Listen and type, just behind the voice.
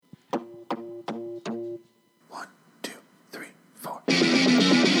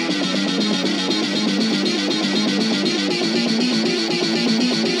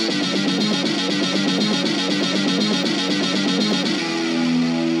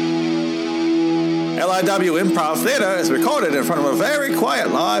LIW Improv Theatre is recorded in front of a very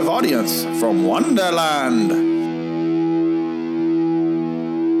quiet live audience from Wonderland.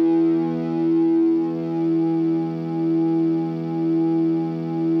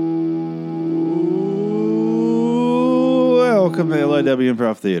 Welcome to LIW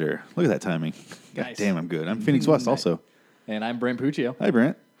Improv Theatre. Look at that timing. God Nice. damn, I'm good. I'm Phoenix West also. And I'm Brent Puccio. Hi,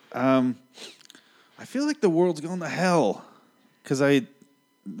 Brent. I feel like the world's going to hell because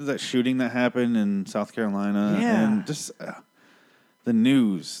that shooting that happened in South Carolina and just the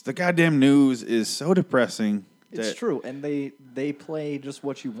news. The goddamn news is so depressing. It's true, and they play just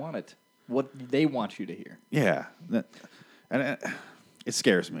what you want what they want you to hear. Yeah, and it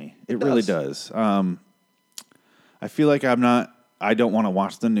scares me. It really does. I feel like I don't want to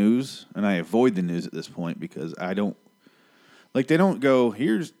watch the news, and I avoid the news at this point because I don't. Like, they don't go,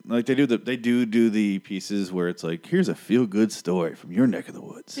 here's, like, they do the pieces where it's like, here's a feel-good story from your neck of the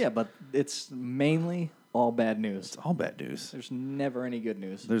woods. Yeah, but it's mainly all bad news. It's all bad news. There's never any good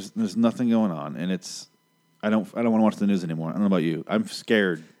news. There's nothing going on, and I don't want to watch the news anymore. I don't know about you. I'm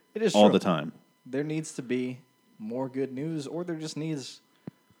scared all the time. There needs to be more good news, or there just needs,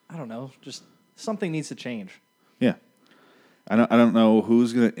 I don't know, just something needs to change. Yeah. I don't know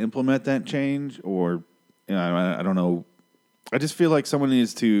who's going to implement that change, or, I don't know. I just feel like someone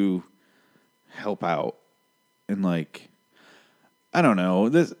needs to help out and, like, I don't know.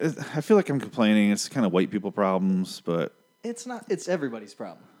 I feel like I'm complaining. It's kind of white people problems, but It's not. It's everybody's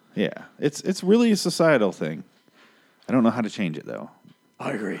problem. yeah, it's really a societal thing. I don't know how to change it though.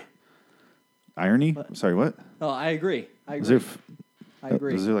 I agree. Irony? Sorry, what? Oh, I agree. I Is agree. there I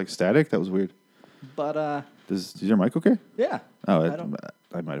agree. is there like static? That was weird. But Is your mic okay? yeah. Oh,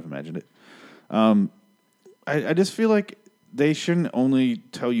 I I might have imagined it. I just feel like they shouldn't only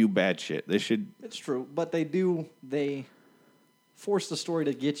tell you bad shit. They should. It's true, but they force the story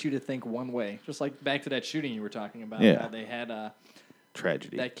to get you to think one way. Just like back to that shooting you were talking about. Yeah. How they had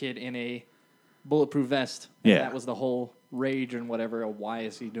Tragedy. that kid in a bulletproof vest. And Yeah. that was the whole rage and whatever. Why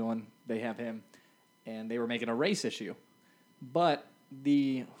is he doing? They have him. And they were making a race issue. But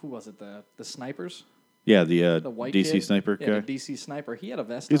who was it? The snipers? Yeah, the white DC kid? sniper guy. Yeah, the DC sniper. He had a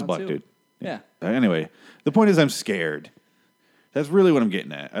vest He's on a black too. dude. Yeah. Anyway, the point is I'm scared. That's really what I'm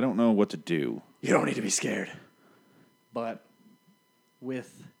getting at. I don't know what to do. You don't need to be scared. But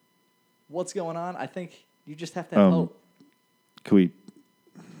with what's going on, I think you just have to have hope. Could we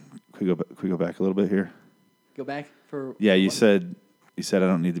go back a little bit here? Go back for Yeah, you what? said I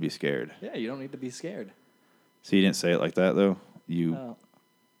don't need to be scared. Yeah, you don't need to be scared. So you didn't say it like that though. You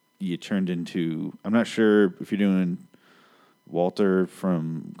turned into. I'm not sure if you're doing Walter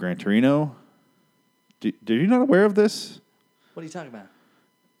from Gran Torino. Are you not aware of this? What are you talking about?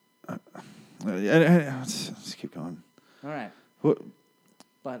 Let's keep going. All right. What?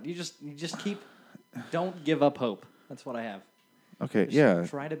 But you just don't give up hope. That's what I have. Okay, Just yeah.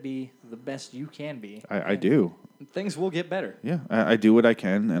 Try to be the best you can be. I do. Things will get better. Yeah, I do what I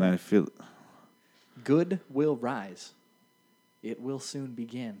can, and I feel. Good will rise. It will soon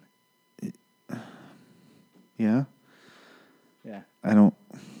begin. Yeah. Yeah. I don't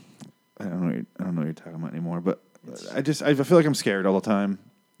know what you're talking about anymore, but I feel like I'm scared all the time,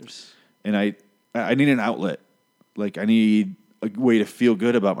 and I need an outlet. Like, I need a way to feel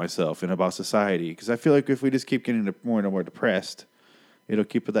good about myself and about society, because I feel like if we just keep getting more and more depressed, it'll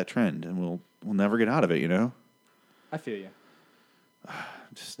keep with that trend, and we'll never get out of it. You know? I feel you.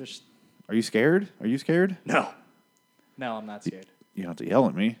 Are you scared? Are you scared? No, I'm not scared. You don't have to yell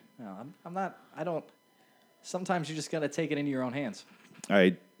at me. No, I'm not. I don't. Sometimes you just got to take it into your own hands.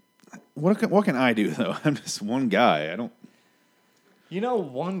 What can I do though? I'm just one guy. I don't. You know,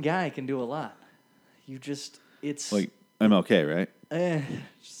 one guy can do a lot. It's Like MLK, right?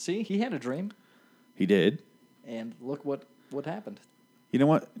 See, he had a dream, He did. and look what happened. You know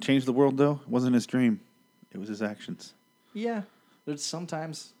what changed the world though? It wasn't his dream. It was his actions. Yeah, there's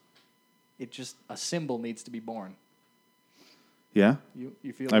sometimes a symbol needs to be born. Yeah. You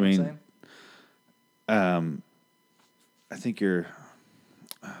feel what I'm saying? I think you're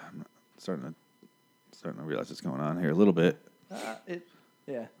starting to realize what's going on here a little bit.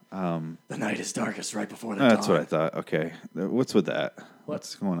 Yeah. The night is darkest right before the dawn. That's what I thought. Okay. What's with that?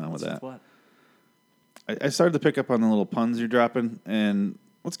 What's going on with that? What? I started to pick up on the little puns you're dropping, and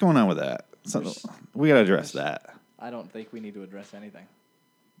what's going on with that? We got to address that. I don't think we need to address anything.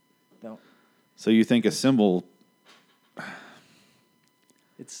 Don't. So you think a symbol...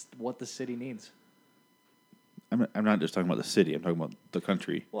 It's what the city needs. I'm not just talking about the city. I'm talking about the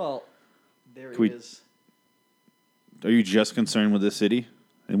country. Well, there is. Are you just concerned with the city?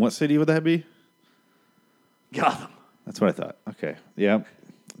 And what city would that be? Gotham. That's what I thought. Okay. Yeah.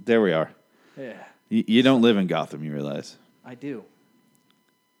 There we are. Yeah. You don't live in Gotham, you realize. I do.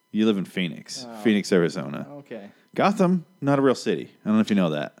 You live in Phoenix. Oh. Phoenix, Arizona. Okay. Gotham, not a real city. I don't know if you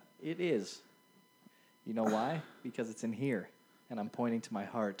know that. It is. You know why? Because it's in here, and I'm pointing to my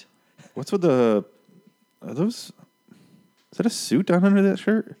heart. What's with the... Are those... Is that a suit down under that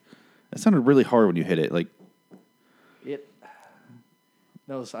shirt? That sounded really hard when you hit it. Like...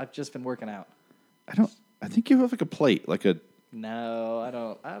 No, so I've just been working out. I think you have like a plate, like a... No,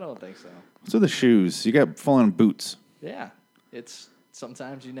 I don't think so. What's with the shoes? You got full-on boots. Yeah. It's...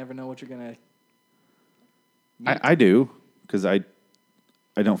 Sometimes you never know what you're going to... I do, because I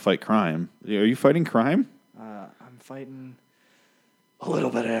don't fight crime. Are you fighting crime? I'm fighting a little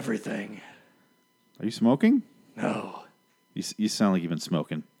bit of everything. Are you smoking? No. You sound like you've been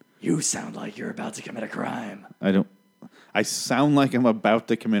smoking. You sound like you're about to commit a crime. I don't... I sound like I'm about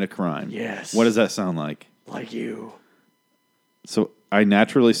to commit a crime. Yes. What does that sound like? Like you. So I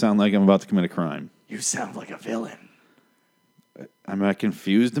naturally sound like I'm about to commit a crime. You sound like a villain. Am I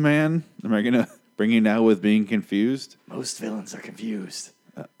confused, man? Am I going to bring you down with being confused? Most villains are confused.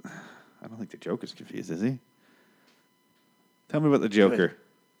 I don't think the Joker's confused, is he? Tell me about the Joker. Good.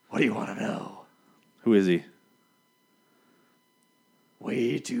 What do you want to know? Who is he?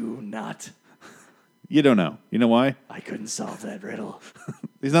 We do not. You don't know. You know why? I couldn't solve that riddle.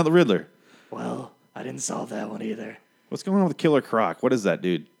 He's not the Riddler. Well, I didn't solve that one either. What's going on with Killer Croc? What is that,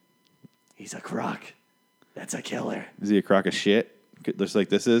 dude? He's a croc. That's a killer. Is he a crock of shit? Just like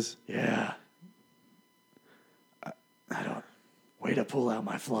this is? Yeah. I don't... Way to pull out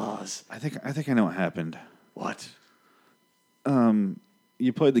my flaws. I think I know what happened. What?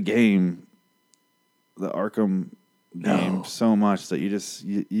 You played the game, the Arkham game, so much that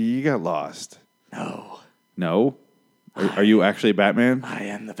you got lost. No. No? Are you actually Batman? I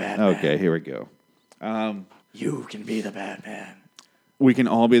am the Batman. Okay, here we go. You can be the Batman. We can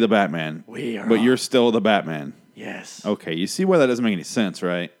all be the Batman. We are. But you're still the Batman. Yes. Okay, you see why that doesn't make any sense,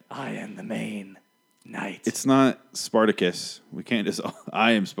 right? I am the main knight. It's not Spartacus. We can't just...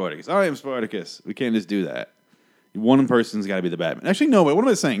 I am Spartacus. I am Spartacus. We can't just do that. One person's got to be the Batman. Actually, nobody. What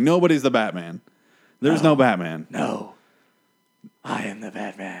am I saying? Nobody's the Batman. There's no Batman. No. I am the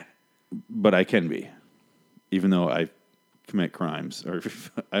Batman. But I can be. Even though I commit crimes. Or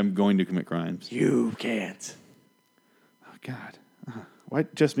I'm going to commit crimes. You can't. Oh, God. Why?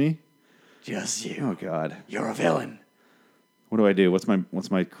 Just me? Just you. Oh, God. You're a villain. What do I do? What's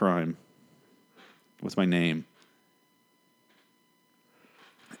my crime? What's my name?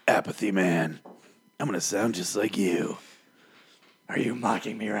 Apathy Man. I'm going to sound just like you. Are you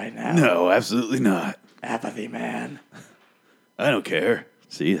mocking me right now? No, absolutely not. Apathy Man. I don't care.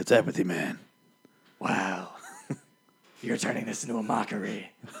 See, that's Apathy Man. Wow. You're turning this into a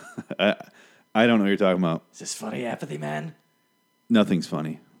mockery. I don't know what you're talking about. Is this funny, Apathy Man? Nothing's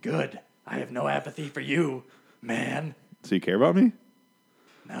funny. Good. I have no apathy for you, man. So you care about me?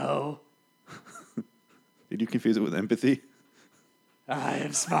 No. Did you confuse it with empathy? I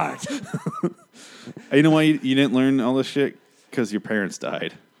am smart. You know why you didn't learn all this shit? Because your parents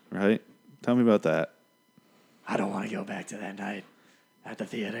died, right? Tell me about that. I don't want to go back to that night at the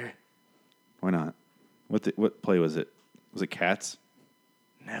theater. Why not? What play was it? Was it Cats?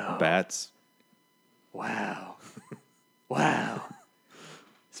 No. Bats? Wow. Wow.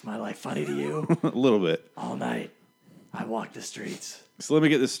 Is my life funny to you? A little bit. All night, I walked the streets. So let me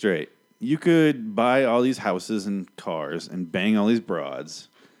get this straight. You could buy all these houses and cars and bang all these broads,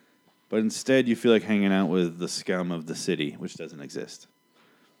 but instead you feel like hanging out with the scum of the city, which doesn't exist.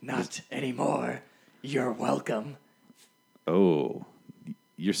 Not anymore. You're welcome. Oh,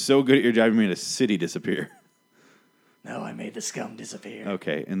 you're so good at your job, you made a city disappear. No, I made the scum disappear.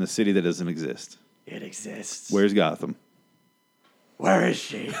 Okay, in the city that doesn't exist. It exists. Where's Gotham? Where is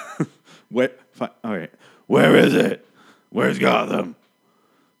she? All right. Where is it? Where's Gotham?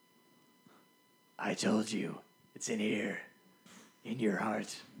 I told you. It's in here. In your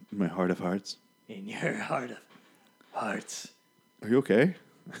heart. In my heart of hearts. In your heart of hearts. Are you okay?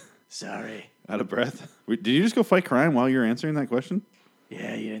 Sorry. Out of breath? Did you just go fight crime while you were answering that question?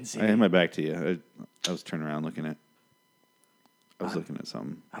 Yeah, you didn't see I had me. my back to you. I was turning around looking at... I was looking at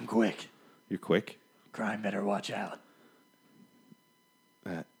something. I'm quick. You're quick? Crime better watch out.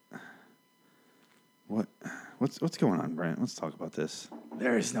 What's going on, Brent? Let's talk about this.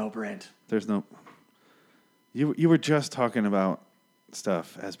 There is no Brent. There's no... You were just talking about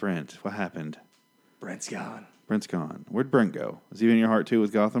stuff as Brent. What happened? Brent's gone. Brent's gone. Where'd Brent go? Is he in your heart too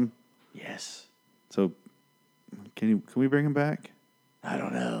with Gotham? Yes. So, can we bring him back? I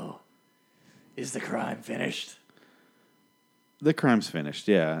don't know. Is the crime finished? The crime's finished,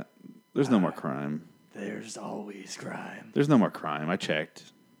 yeah. There's no more crime. There's always crime. There's no more crime. I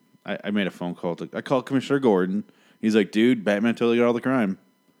checked. I made a phone call. I called Commissioner Gordon. He's like, dude, Batman totally got all the crime.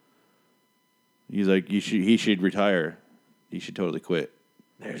 He's like, he should retire. He should totally quit.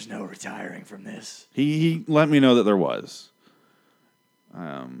 There's no retiring from this. He let me know that there was.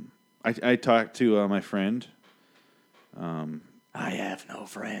 I talked to my friend. I have no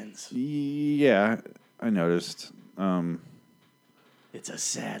friends. Yeah, I noticed. It's a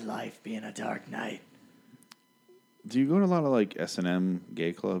sad life being a Dark Knight. Do you go to a lot of like S&M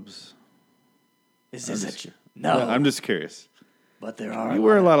gay clubs? Is this No. I'm just curious. But there are. You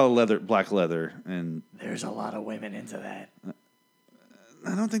wear a lot of black leather, and there's a lot of women into that.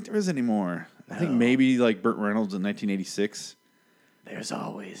 I don't think there is anymore. No. I think maybe like Burt Reynolds in 1986. There's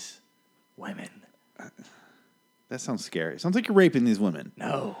always women. That sounds scary. Sounds like you're raping these women.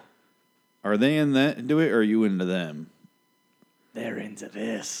 No. Are they into it, or are you into them? They're into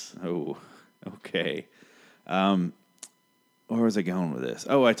this. Oh, okay. Where was I going with this?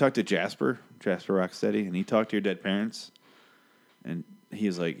 Oh, I talked to Jasper Rocksteady, and he talked to your dead parents, and he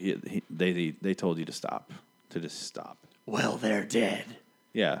was like, they told you to stop, to just stop. Well, they're dead.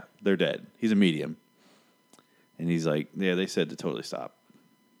 Yeah, they're dead. He's a medium, and he's like, yeah, they said to totally stop,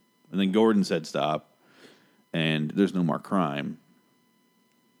 and then Gordon said stop, and there's no more crime.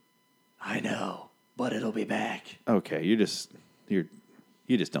 I know, but it'll be back. Okay, you just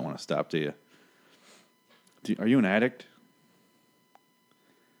don't want to stop, do you? Are you an addict?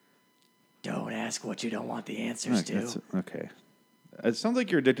 Don't ask what you don't want the answers to. Okay. It sounds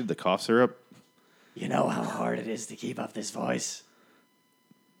like you're addicted to cough syrup. You know how hard it is to keep up this voice?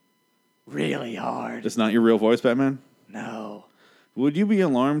 Really hard. It's not your real voice, Batman? No. Would you be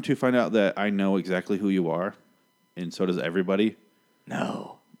alarmed to find out that I know exactly who you are, and so does everybody?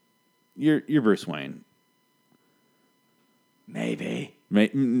 No. You're Bruce Wayne. Maybe.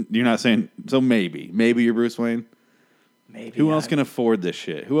 You're not saying, so maybe you're Bruce Wayne? Maybe. Who else can afford this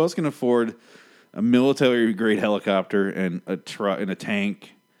shit? Who else can afford a military-grade helicopter and a truck and a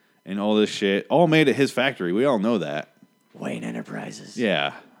tank and all this shit? All made at his factory. We all know that. Wayne Enterprises.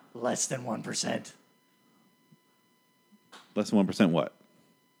 Yeah. Less than 1%. Less than 1% what?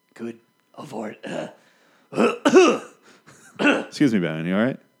 Could afford. Excuse me, Batman. You all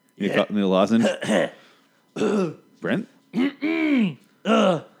right? You need a lozenge? Brent?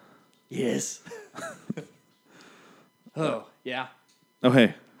 Yes. Oh, yeah. Oh,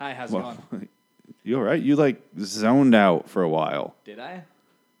 hey. Hi, how's it going? You all right? You, like, zoned out for a while. Did I?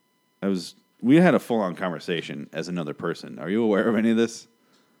 We had a full-on conversation as another person. Are you aware of any of this?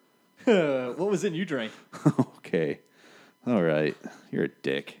 What was in you drank? Okay. All right. You're a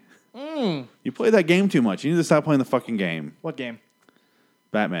dick. You play that game too much. You need to stop playing the fucking game. What game?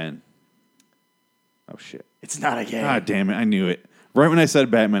 Batman. Oh, shit. It's not a game. God damn it. I knew it. Right when I said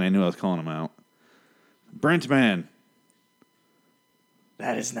Batman, I knew I was calling him out. Brent Man.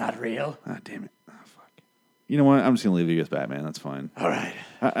 That is not real. Ah, damn it. Oh, fuck. You know what? I'm just going to leave you as Batman. That's fine. All right.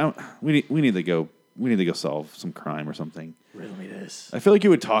 We need to go solve some crime or something. Riddle me this. I feel like you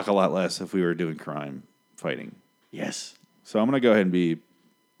would talk a lot less if we were doing crime fighting. Yes. So I'm going to go ahead and be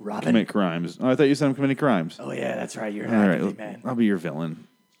Robin? commit crimes. Oh, I thought you said I'm committing crimes. Oh, yeah, that's right. You're an All actively right, man. I'll be your villain.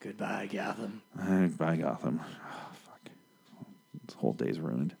 Goodbye, Gotham. Bye, Gotham. Oh, fuck. This whole day's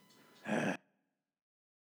ruined.